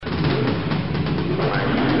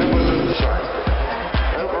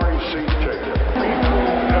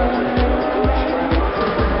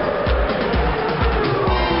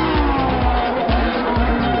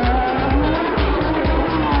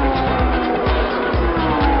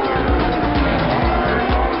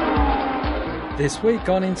This week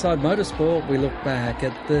on Inside Motorsport, we look back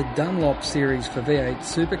at the Dunlop Series for V8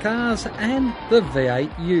 Supercars and the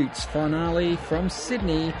V8 Utes finale from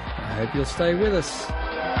Sydney. I hope you'll stay with us.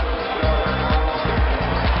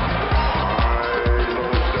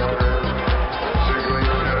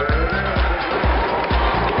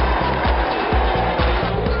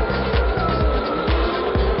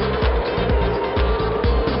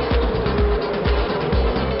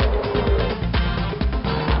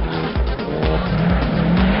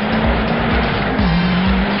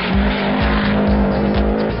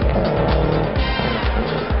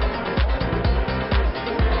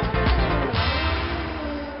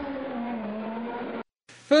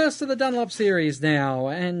 First of the Dunlop Series now,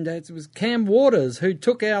 and it was Cam Waters who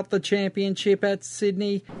took out the championship at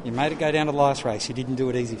Sydney. You made it go down to the last race. You didn't do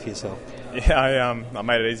it easy for yourself. Yeah, I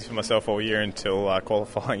made it easy for myself all year until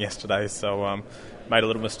qualifying yesterday, so made a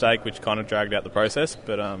little mistake which kind of dragged out the process.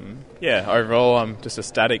 But overall I'm just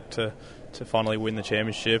ecstatic to finally win the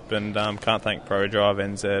championship, and can't thank ProDrive,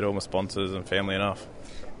 NZ, all my sponsors and family enough.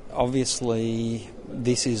 Obviously,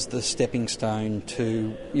 this is the stepping stone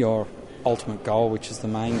to your ultimate goal, which is the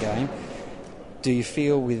main game. Do you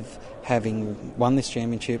feel, with having won this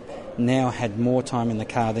championship, now had more time in the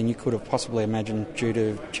car than you could have possibly imagined due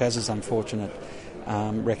to Chaz's unfortunate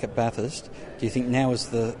wreck at Bathurst, do you think now is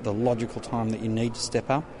the logical time that you need to step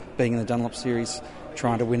up? Being in the Dunlop Series,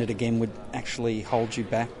 trying to win it again would actually hold you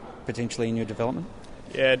back potentially in your development?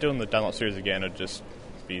 Yeah, doing the Dunlop Series again would just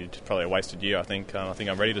be probably a wasted year. I think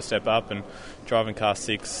I'm ready to step up, and driving car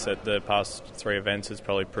 6 at the past 3 events has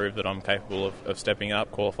probably proved that I'm capable of stepping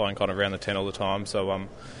up, qualifying kind of around the 10 all the time. So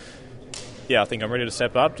I think I'm ready to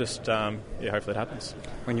step up. Just hopefully it happens.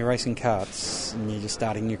 When you're racing karts and you're just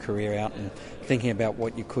starting your career out and thinking about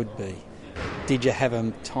what you could be, did you have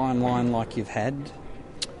a timeline like you've had?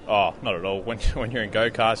 Oh, not at all. When you're in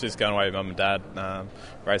go-karts, just going away with mum and dad,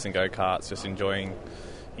 racing go-karts, just enjoying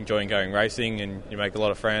going racing, and you make a lot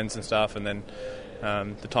of friends and stuff, and then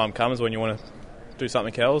the time comes when you want to do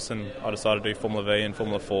something else, and I decided to do Formula V and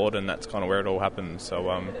Formula Ford, and that's kind of where it all happened. So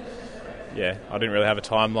I didn't really have a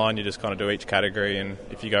timeline. You just kind of do each category, and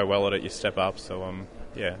if you go well at it, you step up. So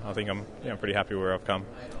I think I'm pretty happy where I've come.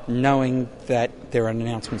 Knowing that there are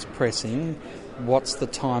announcements pressing, what's the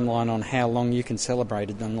timeline on how long you can celebrate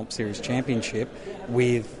a Dunlop Series championship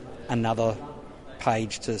with another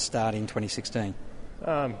page to start in 2016?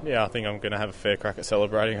 I think I'm going to have a fair crack at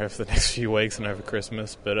celebrating over the next few weeks and over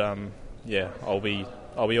Christmas. But I'll be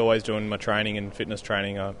always doing my training and fitness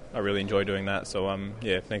training. I really enjoy doing that. So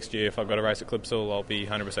next year if I've got a race at Clipsal, I'll be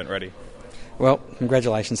 100% ready. Well,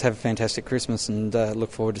 congratulations. Have a fantastic Christmas, and look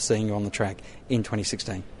forward to seeing you on the track in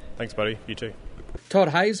 2016. Thanks, buddy. You too. Todd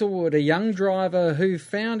Hazelwood, a young driver who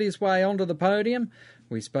found his way onto the podium.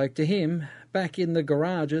 We spoke to him back in the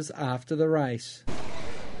garages after the race.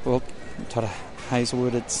 Well, Todd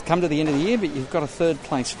Hazelwood, it's come to the end of the year, but you've got a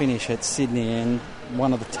third-place finish at Sydney, and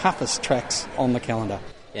one of the toughest tracks on the calendar.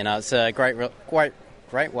 It's a great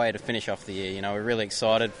way to finish off the year. We're really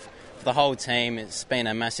excited for the whole team. It's been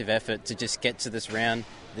a massive effort to just get to this round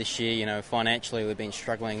this year. Financially, we've been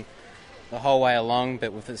struggling the whole way along,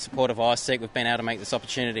 but with the support of iSeek, we've been able to make this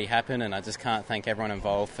opportunity happen, and I just can't thank everyone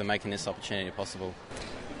involved for making this opportunity possible.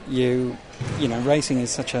 Racing is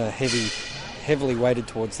such a heavily weighted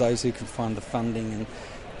towards those who can find the funding, and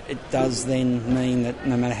it does then mean that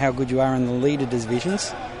no matter how good you are in the leader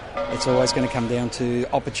divisions, it's always going to come down to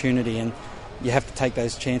opportunity, and you have to take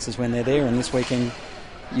those chances when they're there, and this weekend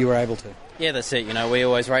you were able to. Yeah, that's it. We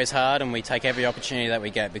always race hard, and we take every opportunity that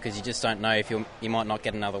we get, because you just don't know if you might not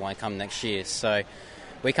get another one come next year. So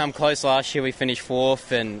we come close last year, we finished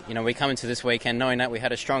 4th, and we come into this weekend knowing that we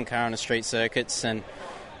had a strong car on the street circuits, and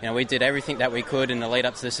we did everything that we could in the lead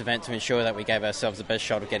up to this event to ensure that we gave ourselves the best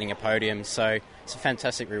shot of getting a podium. So it's a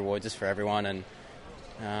fantastic reward just for everyone. And,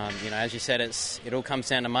 as you said, it all comes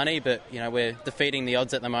down to money, but, we're defeating the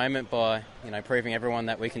odds at the moment by, proving everyone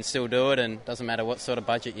that we can still do it, and it doesn't matter what sort of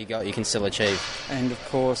budget you got, you can still achieve. And, of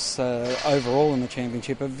course, overall in the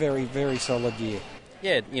championship, a very, very solid year.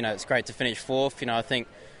 Yeah, it's great to finish 4th. I think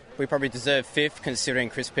we probably deserve 5th, considering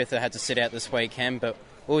Chris Pither had to sit out this weekend, but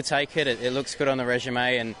we'll take it. It looks good on the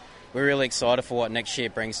resume, and we're really excited for what next year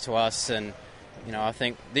brings to us. And I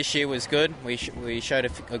think this year was good. We showed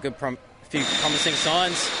a good few promising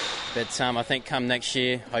signs, but I think come next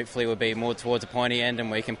year, hopefully we'll be more towards a pointy end, and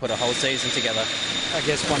we can put a whole season together. I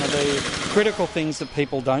guess one of the critical things that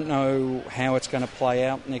people don't know how it's going to play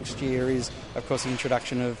out next year is, of course, the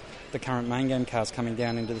introduction of the current main game cars coming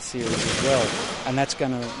down into the series as well, and that's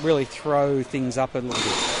going to really throw things up a little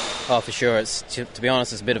bit. Oh, for sure. To be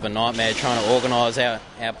honest, it's a bit of a nightmare trying to organise our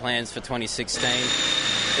plans for 2016.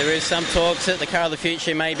 There is some talks that the car of the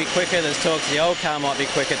future may be quicker. There's talks the old car might be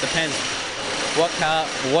quicker. It depends what car,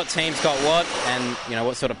 what team's got what, and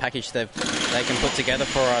what sort of package they can put together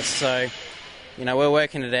for us. So, we're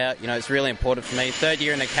working it out. It's really important for me. 3rd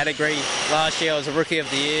year in the category. Last year I was a Rookie of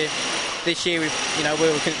the Year. This year we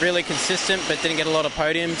were really consistent, but didn't get a lot of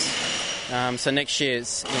podiums. So next year,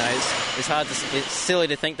 it's silly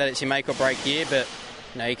to think that it's your make or break year, but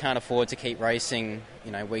you can't afford to keep racing,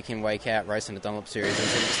 week in, week out, racing the Dunlop Series.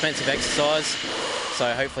 It's an expensive exercise,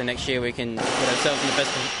 so hopefully next year we can put ourselves in the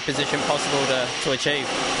best position possible to achieve.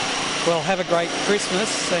 Well, have a great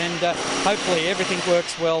Christmas, and hopefully everything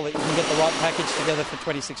works well, that you can get the right package together for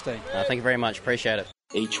 2016. Thank you very much, appreciate it.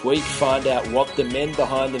 Each week, find out what the men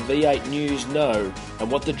behind the V8 News know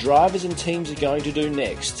and what the drivers and teams are going to do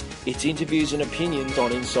next. It's interviews and opinions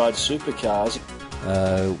on Inside Supercars.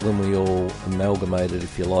 When we all amalgamated,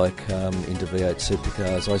 if you like, into V8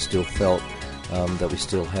 Supercars, I still felt that we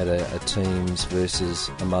still had a teams versus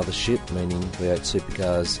a mothership, meaning V8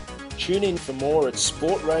 Supercars. Tune in for more at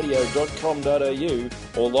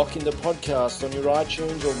sportradio.com.au or lock in the podcast on your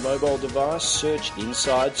iTunes or mobile device. Search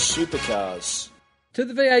Inside Supercars. To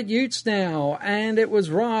the V8 Utes now, and it was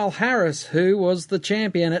Ryle Harris who was the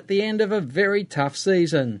champion at the end of a very tough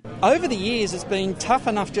season. Over the years, it's been tough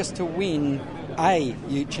enough just to win a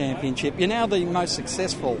Ute championship. You're now the most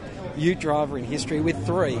successful Ute driver in history with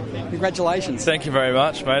 3. Congratulations. Thank you very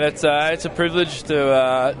much, mate. It's a privilege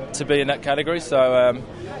to be in that category. So,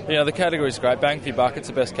 the category's great. Bang for your buck. It's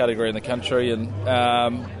the best category in the country, and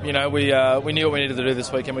we knew what we needed to do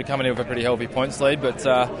this weekend. We're coming in with a pretty healthy points lead, but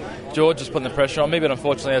George just putting the pressure on me. But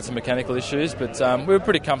unfortunately, had some mechanical issues. But we were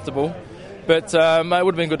pretty comfortable. But it would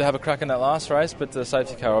have been good to have a crack in that last race, but the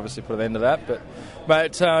safety car obviously put an end to that. But,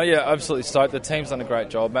 mate, absolutely stoked. The team's done a great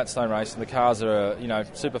job. Matt Stone Racing, the cars are,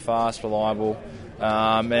 super fast, reliable.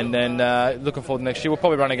 And then looking forward to next year. We'll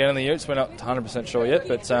probably run again in the Utes. We're not 100% sure yet,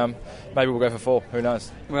 but maybe we'll go for 4. Who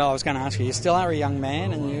knows? Well, I was going to ask you still are a young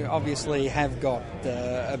man, and you obviously have got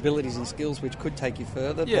abilities and skills which could take you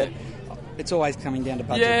further, but it's always coming down to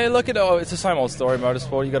budget. Yeah, look, it's the same old story,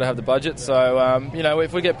 motorsport. You've got to have the budget. So,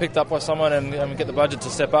 if we get picked up by someone and get the budget to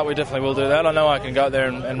step up, we definitely will do that. I know I can go out there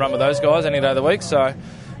and run with those guys any day of the week, so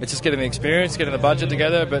it's just getting the experience, getting the budget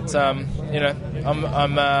together. But, I'm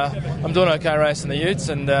doing okay racing the Utes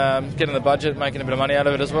and getting the budget, making a bit of money out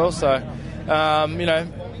of it as well. So,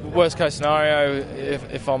 worst case scenario,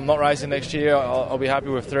 if I'm not racing next year, I'll be happy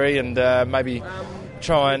with 3 and maybe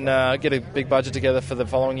try and get a big budget together for the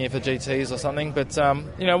following year for GTs or something. But,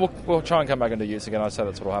 we'll try and come back into Utes again. I'd say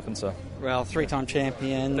that's what will happen. So. Well, 3-time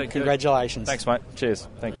champion. Congratulations. Thanks, mate. Cheers.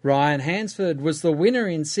 Thank you. Ryan Hansford was the winner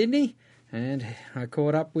in Sydney, and I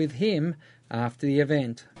caught up with him after the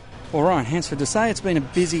event. Well, Ryan Hansford, to say it's been a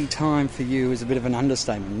busy time for you is a bit of an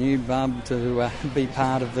understatement. New bub to be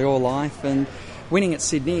part of your life, and winning at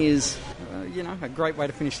Sydney is, a great way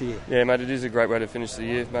to finish the year. Yeah, mate, it is a great way to finish the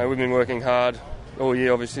year. Mate, we've been working hard all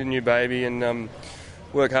year, obviously, new baby, and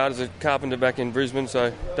work hard as a carpenter back in Brisbane,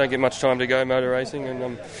 so don't get much time to go motor racing,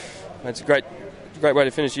 and it's a great way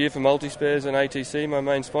to finish the year for Multispares and ATC, my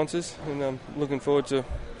main sponsors, and I'm looking forward to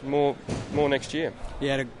more next year. You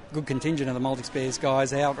had a good contingent of the Multispares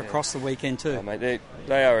guys out across the weekend too. Oh, mate,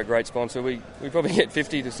 they are a great sponsor. We probably get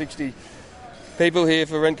 50 to 60 people here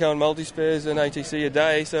for Renco and Multispares and ATC a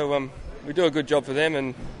day, so we do a good job for them,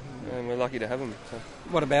 and we're lucky to have them. So.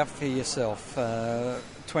 What about for yourself?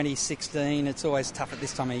 2016, it's always tough at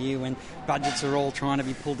this time of year when budgets are all trying to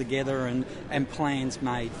be pulled together and plans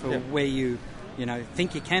made for where you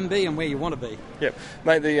think you can be and where you want to be. Yep,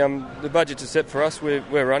 mate. The budgets are set for us.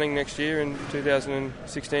 We're running next year in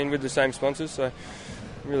 2016 with the same sponsors, so I'm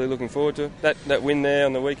really looking forward to it. That win there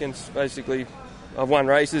on the weekends. Basically, I've won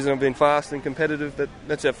races and I've been fast and competitive, but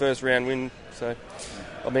that's our first round win. So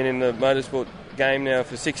I've been in the motorsport game now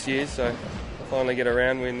for 6 years, so I finally get a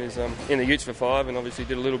round win. Is in the Utes for 5, and obviously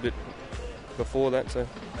did a little bit before that. So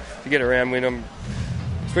to get a round win, I'm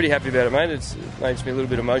pretty happy about it, mate. It makes me a little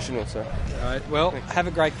bit emotional. So, all right. Well, have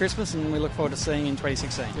a great Christmas, and we look forward to seeing you in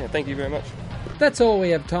 2016. Yeah, thank you very much. That's all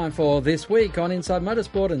we have time for this week on Inside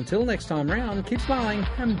Motorsport. Until next time round, keep smiling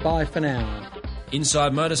and bye for now.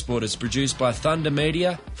 Inside Motorsport is produced by Thunder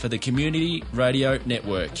Media for the Community Radio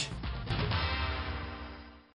Network.